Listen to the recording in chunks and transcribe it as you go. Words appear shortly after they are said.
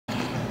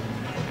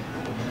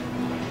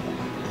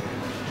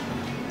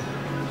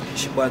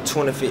It's your boy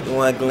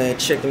 2051 Glenn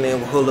checking in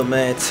with Hula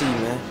Man T,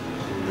 man.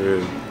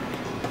 Yeah.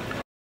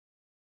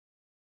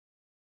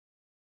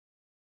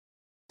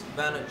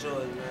 Vanna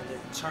Joy, man.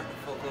 Just turn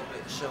the fuck up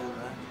at the show,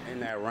 man.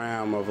 In that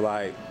realm of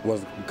like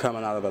what's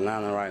coming out of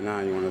Atlanta right now,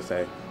 you want to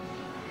say?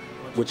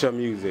 With your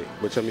music,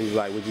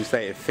 like, would you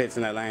say it fits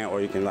in that lane,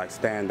 or you can like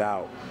stand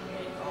out?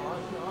 Oh,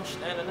 I'm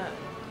standing out.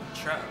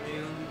 Trap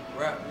music,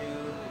 rap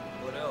music,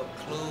 whatever,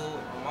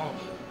 club, I'm on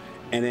it.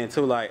 And then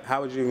too, like, how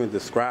would you even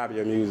describe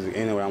your music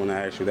anyway? I want to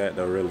ask you that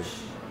though, really.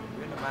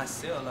 Really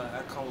myself, like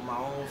I come with my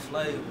own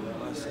flavor,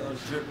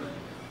 myself dripping,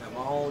 like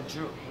my own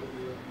drip.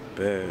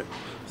 Bad.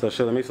 So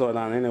sure, let me slow it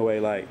down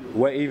anyway. Like,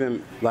 what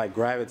even like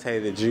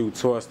gravitated you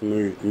towards the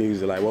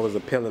music? Like, what was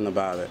appealing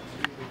about it?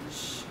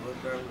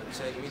 What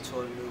gravitated me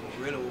toward the music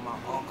really was my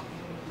uncle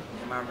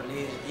and my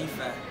religion,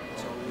 EFI,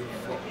 told me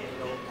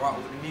to rock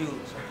with the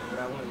music. What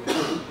I went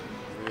with.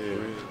 Yeah.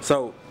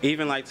 So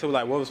even like too,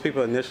 like, what was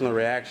people's initial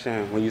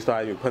reaction when you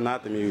started even putting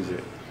out the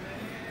music?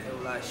 They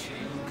were like, shit,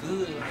 you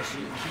good, and shit,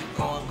 keep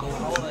going, go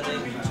hard,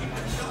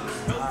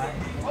 alright,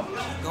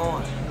 keep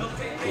going.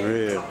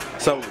 Yeah.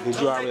 So did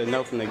you already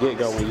know from the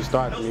get-go when you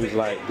started the music,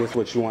 like, this is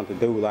what you want to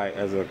do, like,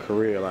 as a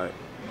career, like?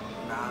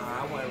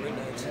 Nah, I wasn't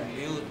really into the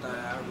music thing.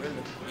 I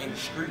really in the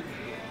street.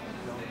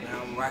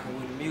 Now I'm rocking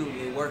with the music,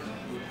 it working,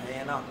 it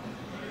paying off.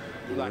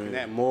 You liking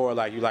that more,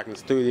 like you liking the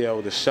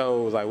studio, the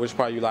shows, like which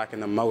part you liking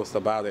the most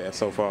about it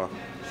so far?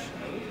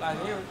 Like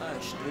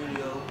everything,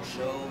 studio,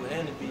 show,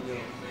 and the video,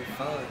 it's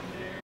fun.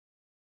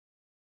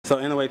 So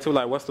anyway too,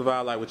 like what's the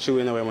vibe like with you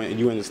anyway when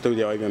you in the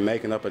studio, even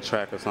making up a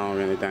track or song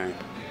or anything? It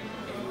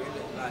really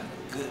like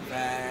good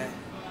vibe,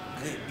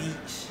 good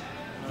beats,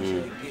 you know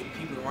what I'm saying? Get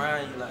people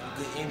around you, like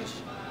good energy.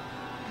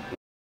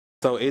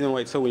 So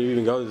anyway too, when you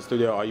even go to the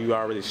studio, are you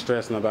already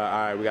stressing about, all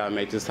right, we gotta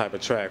make this type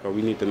of track, or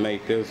we need to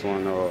make this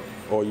one, or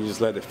you just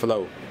let it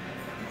flow?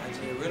 I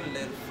just really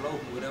let it flow,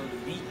 whatever the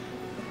beat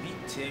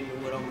tell me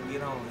what I'm gonna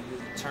get on.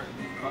 It's a turn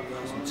beat, probably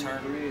on some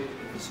turn.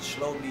 If it's a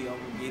slow beat, I'm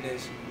gonna get that,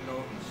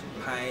 some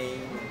pain,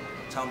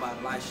 talking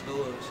about life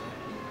stories.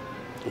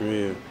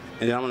 Yeah.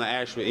 And then I'm gonna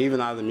ask you,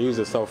 even out of the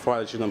music so far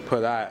that you done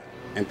put out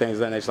and things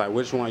like that, like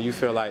which one you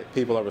feel like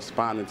people are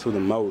responding to the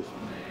most?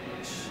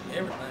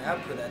 Everything I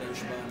put out, they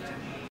respond to.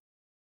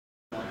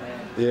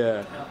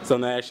 Yeah. So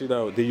now ask you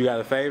though, do you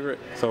got a favorite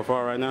so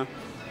far right now?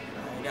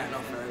 I ain't got no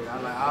favorite. I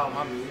like all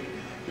my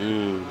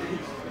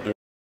music.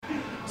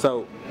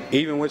 So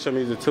even with your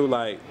music too,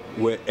 like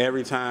with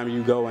every time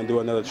you go and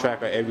do another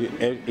track, or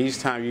each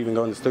time you even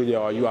go in the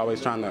studio, are you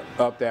always trying to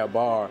up that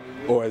bar,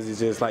 or is it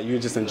just like you're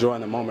just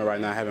enjoying the moment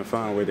right now, having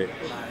fun with it?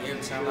 Like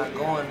every time I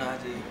go in, I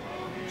just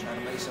try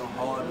to make something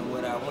harder than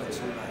what I went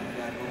to. Like I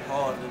gotta go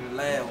harder than the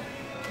last one.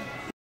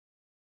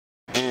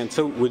 And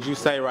two, would you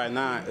say right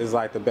now is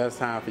like the best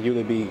time for you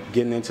to be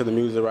getting into the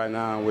music right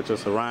now with your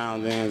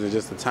surroundings and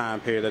just the time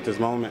period at this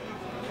moment?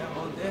 Yeah,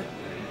 most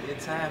definitely.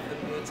 It's time for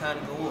me, time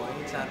to go up,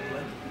 it's time to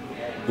play.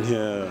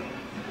 Yeah.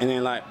 And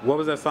then like, what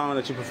was that song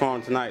that you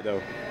performed tonight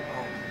though?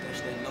 Oh,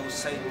 that's that No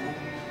Satan,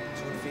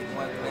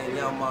 2051 Glen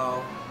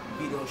Yamaha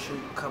video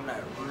shoot coming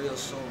out real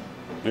soon.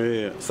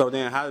 Yeah. So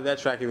then how did that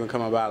track even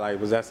come about? Like,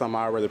 was that something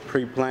already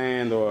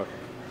pre-planned or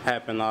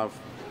happened off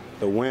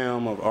the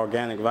whim of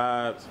organic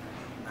vibes?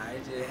 Nah,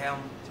 it just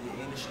happened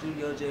in the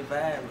studio, just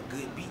vibe, a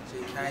good beat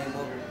just came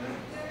up,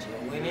 just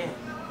went in.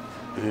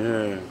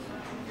 Yeah.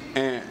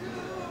 And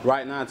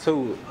right now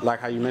too, like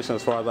how you mentioned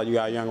as far as like you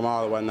got a young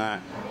model or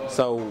whatnot,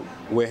 so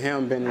with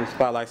him being in the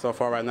spotlight so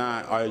far right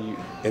now,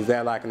 is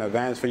that like an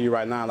advantage for you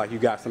right now? Like you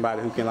got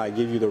somebody who can like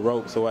give you the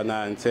ropes or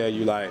whatnot and tell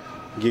you like,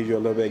 give you a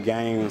little bit of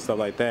game and stuff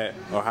like that?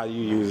 Or how do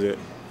you use it?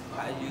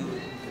 I use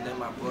it, and then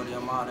my brother,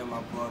 I'm all in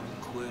my brother,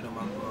 Quid and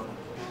my brother.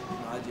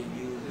 I just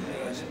use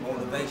it as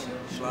motivation.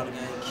 Slaughter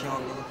Gang,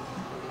 Kyunga.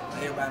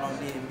 Everybody on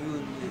did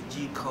music,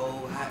 G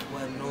Cole, Hot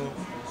Boy Noon.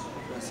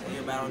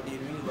 Everybody on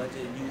did music, I just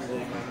use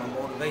it as my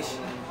motivation.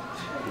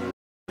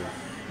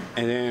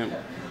 And then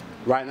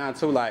right now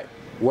too, like,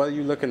 what are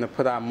you looking to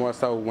put out more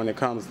so when it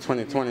comes to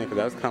 2020? Because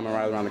that's coming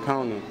right around the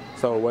corner.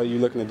 So what are you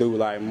looking to do,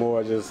 like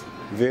more just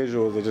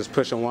visuals or just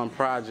pushing one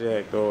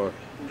project or?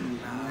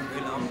 Nah,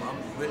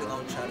 I'm really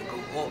gonna try to go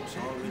up, so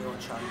I'm really gonna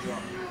try to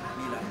drop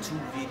like 2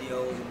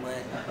 videos a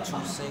month,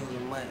 2 singles a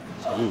month.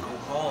 So go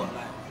hard,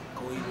 like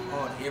go even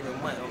harder every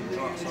month. I'm gonna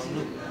drop something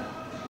new.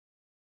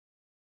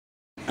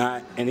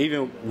 And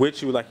even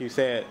with you, like you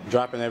said,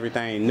 dropping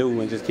everything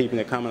new and just keeping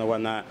it coming and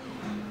whatnot,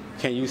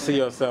 can you see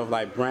yourself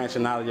like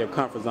branching out of your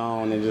comfort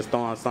zone and just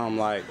throwing something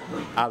like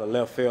out of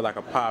left field, like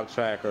a pop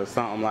track or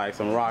something like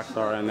some rock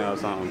star in there or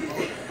something?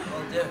 Oh,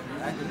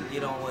 definitely. I can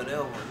get on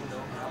whatever,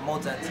 I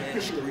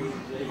multitask,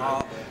 street,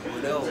 pop,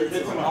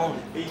 whatever. I'm on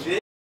it.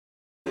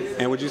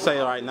 And would you say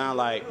right now,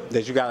 like,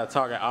 that you got a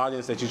target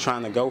audience that you're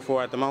trying to go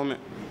for at the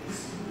moment?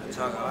 A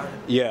target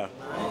audience? Yeah.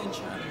 I ain't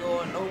trying to go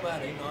on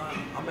nobody,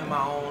 I'm in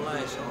my own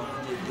life, so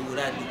I just do what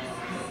I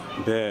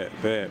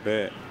do.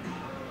 Bet.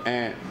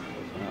 And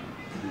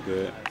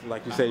good.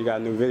 Like you said, you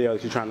got a new video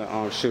that you're trying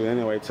to shoot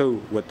anyway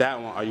too. With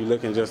that one, are you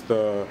looking just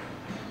to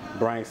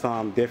bring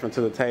something different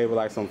to the table,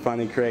 like some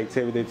funny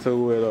creativity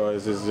to it, or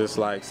is this just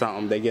like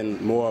something they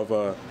getting more of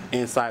a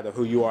insight of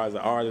who you are as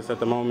an artist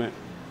at the moment?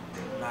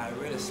 Nah,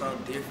 really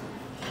something different.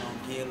 You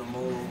know, getting them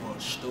more of a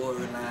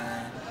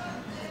storyline,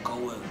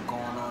 what's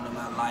going on in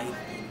my life,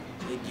 and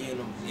just getting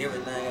them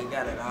everything I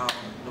got it all.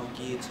 You know,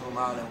 give it to them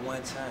all at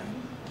one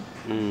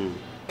time.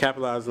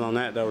 Capitalizing on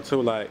that though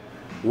too, like,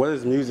 what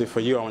is music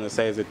for you? I want to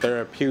say, is it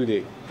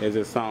therapeutic? Is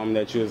it something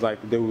that you just like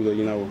to do to,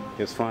 you know,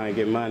 it's fun and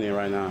get money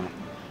right now?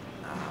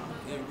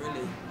 It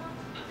really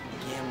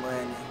getting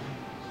money,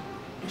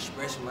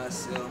 expressing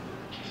myself,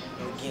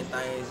 you know, getting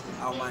things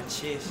out my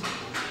chest,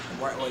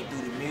 the right way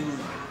through the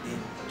music, than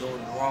doing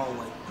it the wrong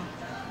way.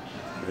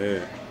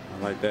 Yeah,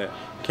 I like that.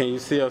 Can you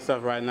see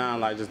yourself right now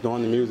like just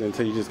doing the music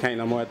until you just can't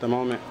no more at the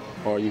moment?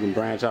 Or you can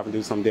branch off and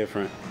do something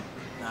different?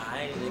 Nah,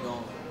 I ain't really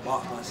gonna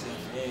box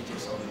myself in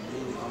just on the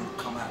music. I'm gonna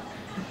come out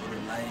with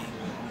a name,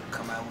 I'm gonna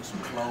come out with some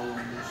clothes,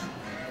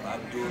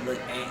 probably do a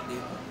little acting, you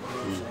know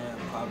what I'm saying?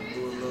 Probably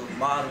do a little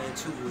modeling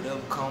too,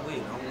 whatever come with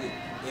it. I'm with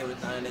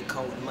everything that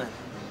come with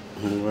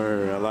money.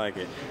 Word, I like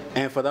it.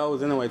 And for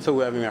those anyway too who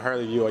haven't even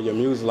heard of you or your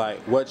music, like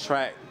what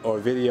track or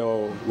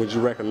video would you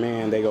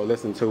recommend they go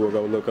listen to or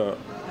go look up?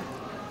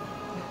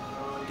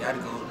 Gotta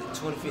go to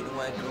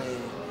 2051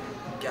 GLEN.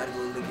 Gotta go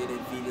look at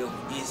that video.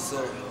 It's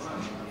up.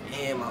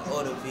 And my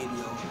other video,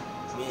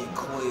 me and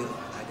Quill,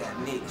 I got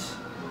Nicks.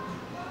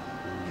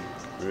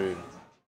 Really?